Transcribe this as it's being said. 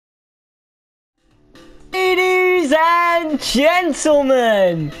Ladies and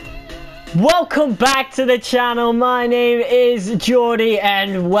gentlemen, welcome back to the channel. My name is Jordy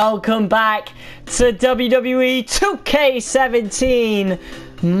and welcome back to WWE 2K17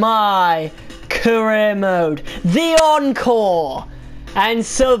 My Career Mode. The Encore and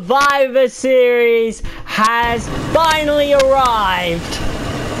Survivor Series has finally arrived.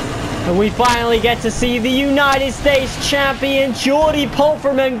 And we finally get to see the United States Champion Jordy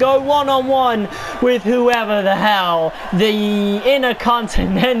Pulverman go one-on-one with whoever the hell the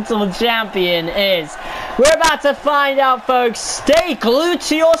Intercontinental Champion is. We're about to find out, folks. Stay glued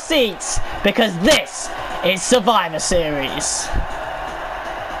to your seats because this is Survivor Series.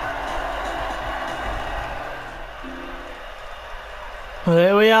 Well,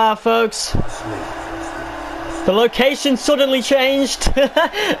 there we are, folks. The location suddenly changed.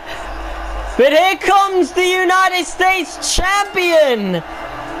 But here comes the United States Champion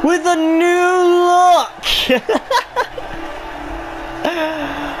with a new look.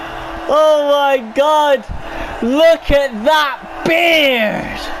 Oh my God. Look at that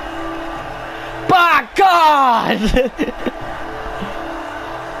beard. By God.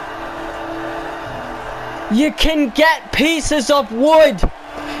 You can get pieces of wood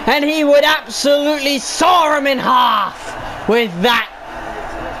and he would absolutely saw him in half with that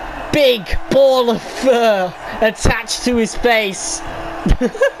big ball of fur attached to his face.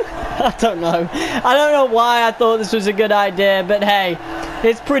 I don't know why I thought this was a good idea, but hey,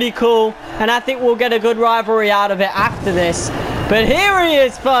 it's pretty cool, and I think we'll get a good rivalry out of it after this. But here he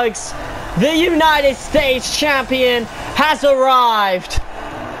is, folks. The United States Champion has arrived.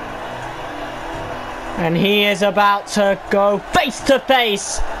 And he is about to go face to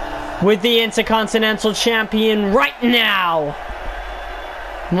face with the Intercontinental Champion right now.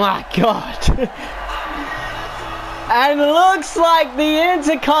 My God. And looks like the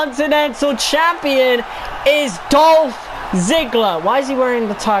Intercontinental Champion is Dolph Ziggler. Why is he wearing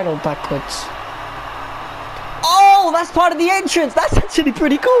the title backwards? Oh, that's part of the entrance. That's actually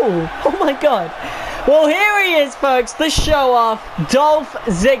pretty cool. Oh my God. Well, here he is, folks. The show-off. Dolph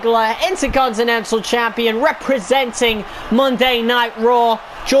Ziggler, Intercontinental Champion, representing Monday Night Raw.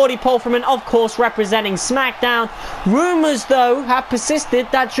 Jordy Pulverman, of course, representing SmackDown. Rumors, though, have persisted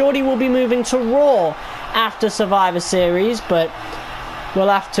that Jordy will be moving to Raw after Survivor Series, but we'll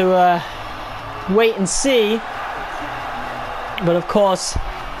have to wait and see. But, of course,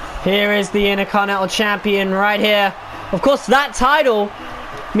 here is the Intercontinental Champion right here. Of course, that title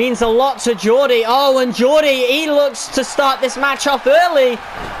means a lot to Jordy. Oh, and Jordy, he looks to start this match off early.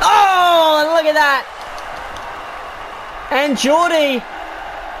 Oh, and look at that. And Jordy,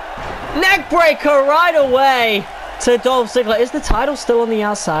 neck breaker right away to Dolph Ziggler. Is the title still on the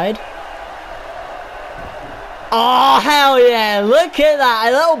outside? Oh, hell yeah. Look at that.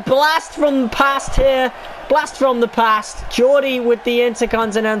 A little blast from the past here. Blast from the past. Jordy with the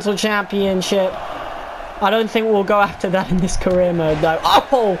Intercontinental Championship. I don't think we'll go after that in this career mode, though.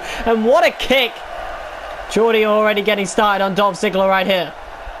 Oh, and what a kick. Jordy already getting started on Dolph Ziggler right here.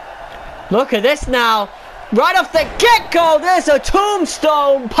 Look at this now. Right off the get-go, there's a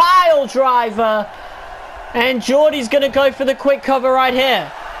tombstone pile driver. And Jordy's going to go for the quick cover right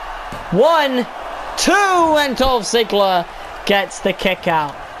here. 1, 2, and Dolph Ziggler gets the kick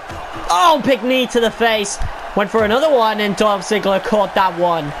out. Oh, big knee to the face. Went for another one, and Dolph Ziggler caught that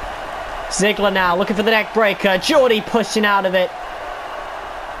one. Ziggler now looking for the neck breaker. Jordy pushing out of it.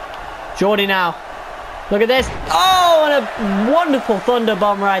 Jordy now. Look at this. Oh, and a wonderful thunder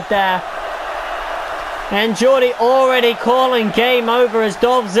bomb right there. And Jordy already calling game over as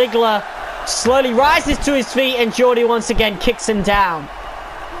Dolph Ziggler slowly rises to his feet and Jordy once again kicks him down.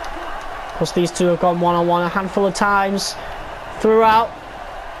 Of course, these two have gone one-on-one a handful of times throughout.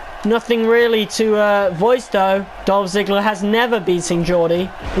 Nothing really to voice, though. Dolph Ziggler has never beaten Jordy.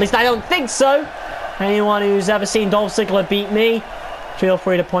 At least I don't think so. Anyone who's ever seen Dolph Ziggler beat me, feel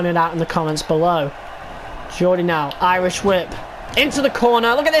free to point it out in the comments below. Jordy now. Irish whip. Into the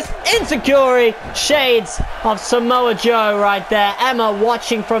corner. Look at this. Insecurity. Shades of Samoa Joe right there. Emma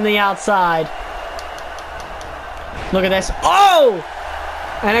watching from the outside. Look at this. Oh!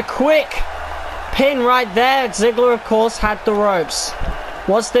 And a quick pin right there. Ziggler, of course, had the ropes.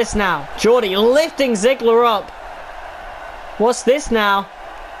 What's this now? Jordy lifting Ziggler up. What's this now?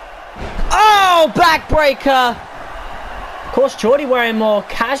 Oh, backbreaker. Of course, Jordy wearing more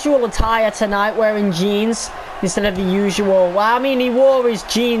casual attire tonight, wearing jeans instead of the usual. Well, I mean, he wore his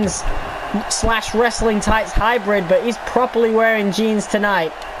jeans / wrestling tights hybrid, but he's properly wearing jeans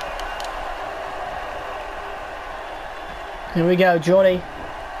tonight. Here we go, Jordy.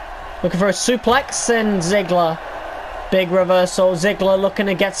 Looking for a suplex, and Ziggler. Big reversal. Ziggler looking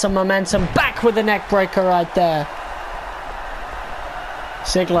to get some momentum. Back with the neck breaker right there.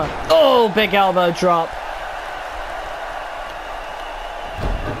 Ziggler. Oh, big elbow drop.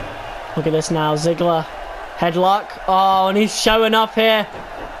 Look at this now. Ziggler. Headlock. Oh, and he's showing up here.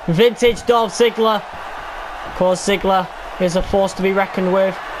 Vintage Dolph Ziggler. Of course, Ziggler is a force to be reckoned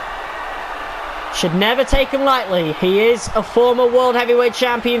with. Should never take him lightly. He is a former World Heavyweight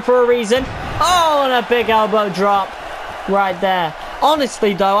Champion for a reason. Oh, and a big elbow drop right there.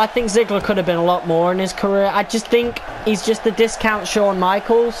 Honestly, though, I think Ziggler could have been a lot more in his career. I just think he's just a discount Shawn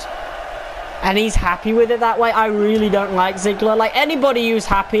Michaels. And he's happy with it that way. I really don't like Ziggler. Like, anybody who's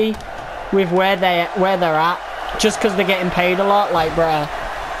happy with where they're at, just because they're getting paid a lot, like, bruh,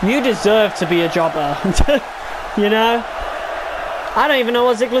 you deserve to be a jobber. You know? I don't even know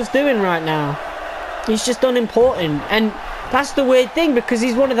what Ziggler's doing right now. He's just unimportant. And that's the weird thing, because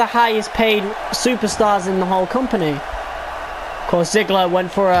he's one of the highest paid superstars in the whole company. Of course, Ziggler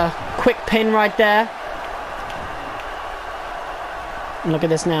went for a quick pin right there. Look at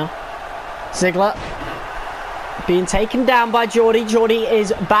this now. Ziggler being taken down by Jordy. Jordy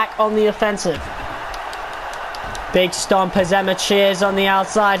is back on the offensive. Big stomp as Emma cheers on the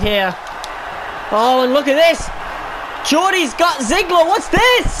outside here. Oh, and look at this. Jordy's got Ziggler. What's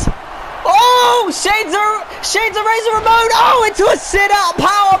this? Oh, Shades of Razor Ramon. Oh, into a sit-out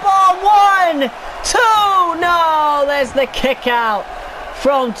powerbomb. 1, 2. No, there's the kick out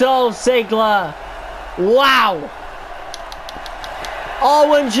from Dolph Ziggler. Wow.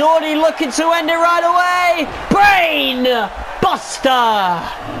 Oh, and Jordy looking to end it right away. Brain Buster.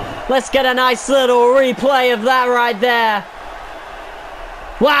 Let's get a nice little replay of that right there.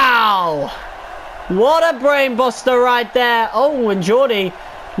 Wow. What a brain buster right there. Oh, and Jordy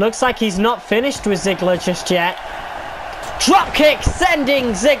looks like he's not finished with Ziggler just yet. Drop kick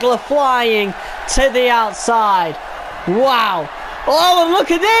sending Ziggler flying to the outside. Wow. Oh, and look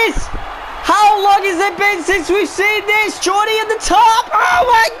at this. How long has it been since we've seen this? Jordy at the top. Oh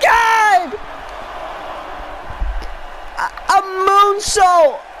my God. A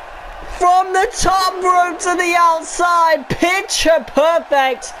moonsault from the top rope to the outside. Picture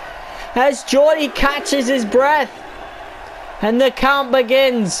perfect as Jordy catches his breath. And the count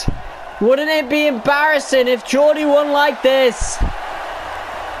begins. Wouldn't it be embarrassing if Jordy won like this?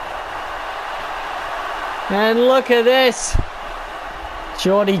 And look at this.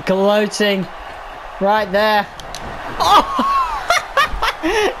 Jordy gloating right there. Oh!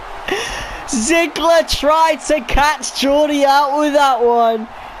 Ziggler tried to catch Jordy out with that one.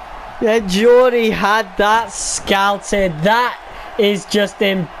 Yeah, Jordy had that scouted. That is just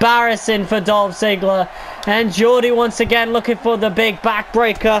embarrassing for Dolph Ziggler. And Jordy once again looking for the big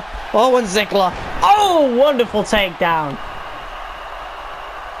backbreaker. Oh, and Ziggler. Oh, wonderful takedown.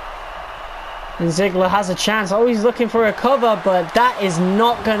 And Ziggler has a chance. Oh, he's looking for a cover, but that is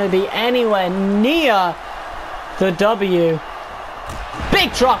not going to be anywhere near the W.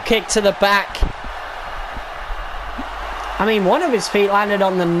 Big drop kick to the back. I mean, one of his feet landed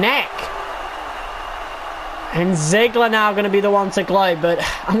on the neck. And Ziggler now going to be the one to gloat, but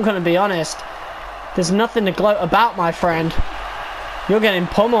I'm going to be honest. There's nothing to gloat about, my friend. You're getting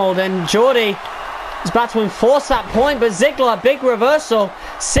pummeled, and Jordy is about to enforce that point, but Ziggler, big reversal.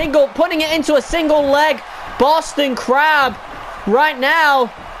 Putting it into a single leg Boston Crab right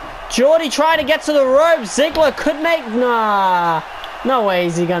now. Jordy trying to get to the rope. Ziggler could make... Nah. No way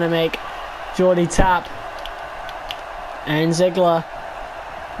is he going to make Jordy tap. And Ziggler,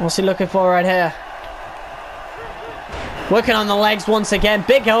 what's he looking for right here? Working on the legs once again.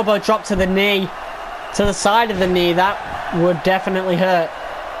 Big elbow drop to the knee. To the side of the knee. That would definitely hurt.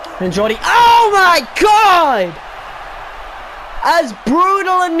 And Jordy... Oh my God! As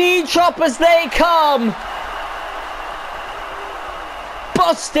brutal a knee drop as they come.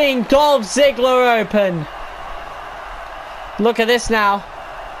 Busting Dolph Ziggler open. Look at this now.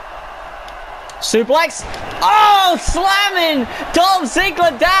 Suplex. Oh, slamming Dolph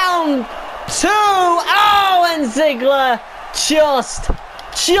Ziggler down. 2. Oh, and Ziggler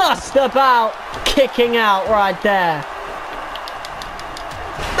just about kicking out right there.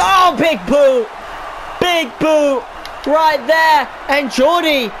 Oh, big boot. Big boot right there. And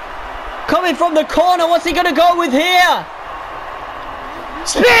Jordy coming from the corner. What's he going to go with here?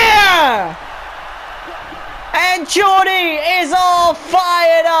 Spear! And Jordy is all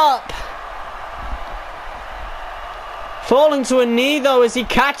fired up. Falling to a knee, though, as he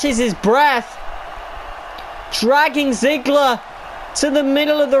catches his breath. Dragging Ziggler to the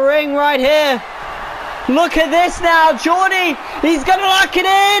middle of the ring right here. Look at this now. Jordy, he's going to lock it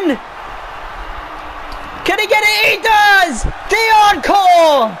in. Can he get it? He does. The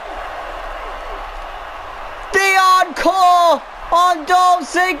Encore. The Encore on Dolph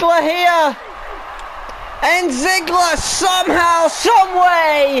Ziggler here. And Ziggler somehow,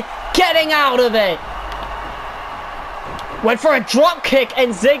 someway, getting out of it. Went for a drop kick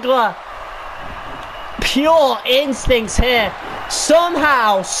and Ziggler. Pure instincts here.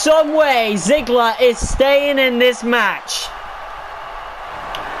 Somehow, someway, Ziggler is staying in this match.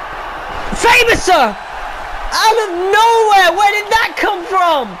 Famouser! Out of nowhere! Where did that come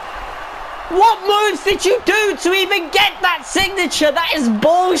from? What moves did you do to even get that signature? That is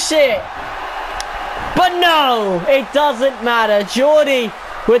bullshit. But no, it doesn't matter. Jordy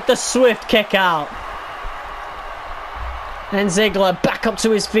with the swift kick out. And Ziggler back up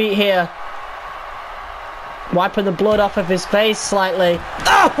to his feet here. Wiping the blood off of his face slightly.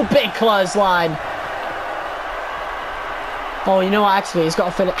 Oh, big clothesline. Oh, you know what? Actually, he's got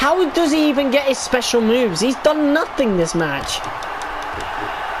to finish. How does he even get his special moves? He's done nothing this match.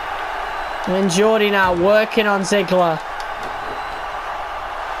 And Jordy now working on Ziggler.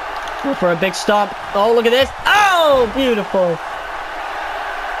 For a big stomp. Oh, look at this. Oh, beautiful.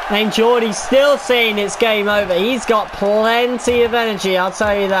 And Jordy still saying it's game over. He's got plenty of energy, I'll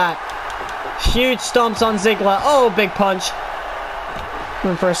tell you that. Huge stomps on Ziggler. Oh, big punch.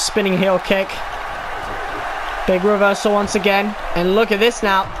 Went for a spinning heel kick. Big reversal once again. And look at this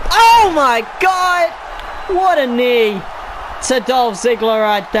now. Oh my God! What a knee to Dolph Ziggler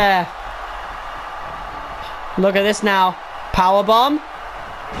right there. Look at this now. Powerbomb.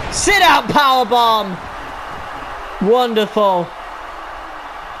 Sit out powerbomb. Wonderful.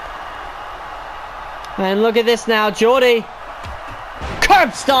 And look at this now. Jordy.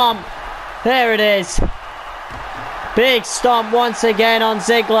 Curb stomp. There it is. Big stomp once again on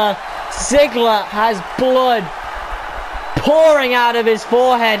Ziggler. Ziggler has blood pouring out of his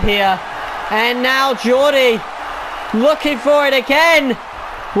forehead here. And now Jordy looking for it again.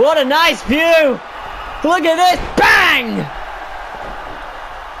 What a nice view. Look at this. Bang!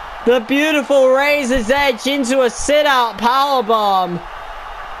 The beautiful razor's edge into a sit-out powerbomb.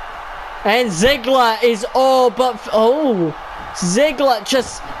 And Ziggler is all but... Oh! Ziggler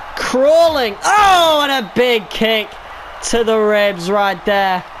just crawling. Oh, and a big kick to the ribs right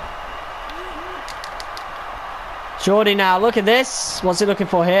there. Jordy now, look at this. What's he looking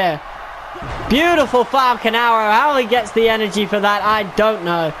for here? Beautiful Falcon Arrow. How he gets the energy for that, I don't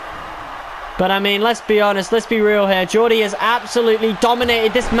know. But I mean, let's be honest, let's be real here. Jordy has absolutely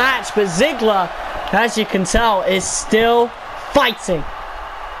dominated this match, but Ziggler, as you can tell, is still fighting.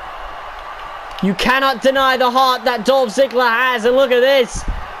 You cannot deny the heart that Dolph Ziggler has, and look at this.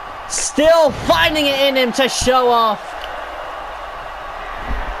 Still finding it in him to show off.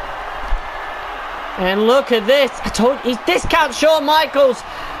 And look at this. I told you, he's discount Shawn Michaels.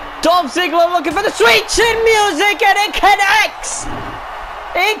 Dolph Ziggler looking for the sweet chin music, and it connects.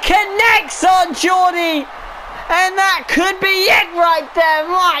 It connects on Jordy. And that could be it right there.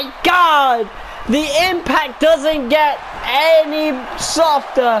 My God. The impact doesn't get any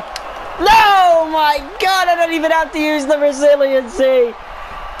softer. No, my God. I don't even have to use the resiliency.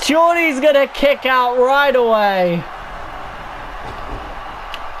 Jordy's going to kick out right away.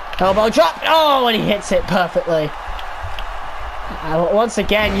 Elbow drop. Oh, and he hits it perfectly. Once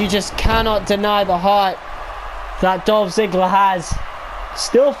again, you just cannot deny the heart that Dolph Ziggler has.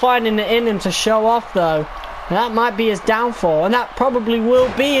 Still finding it in him to show off, though. That might be his downfall, and that probably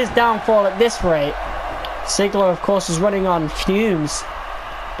will be his downfall at this rate. Ziggler, of course, is running on fumes.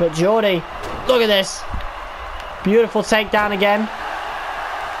 But Jordy, look at this. Beautiful takedown again.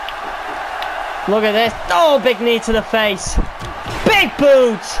 Look at this. Oh, big knee to the face. Big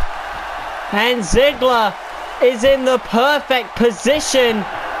boot. And Ziggler is in the perfect position.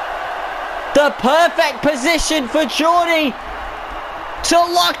 The perfect position for Jordy to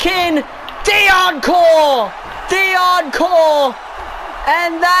lock in the Encore. The Encore.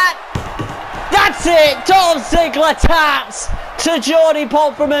 And that's it. Dolph Ziggler taps to Jordy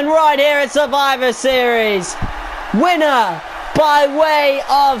Palfreman right here at Survivor Series. Winner by way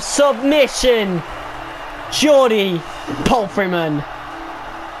of submission, Jordy Palfreman.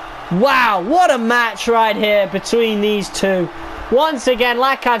 Wow, what a match right here between these two. Once again,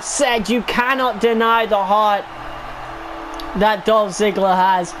 like I've said, you cannot deny the heart that Dolph Ziggler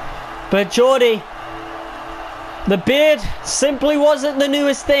has. But Jordy, the beard simply wasn't the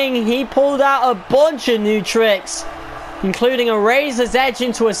newest thing. He pulled out a bunch of new tricks, including a razor's edge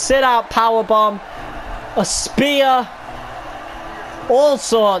into a sit-out powerbomb, a spear, all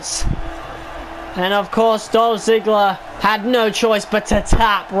sorts. And of course, Dolph Ziggler had no choice but to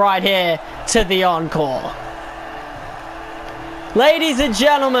tap right here to the Encore. Ladies and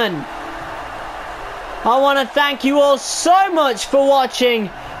gentlemen, I want to thank you all so much for watching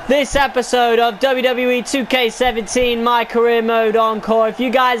this episode of WWE 2K17 My Career Mode Encore. If you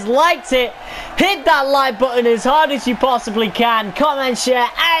guys liked it, hit that like button as hard as you possibly can. Comment, share,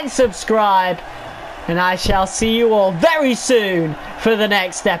 and subscribe. And I shall see you all very soon for the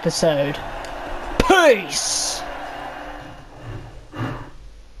next episode. Peace!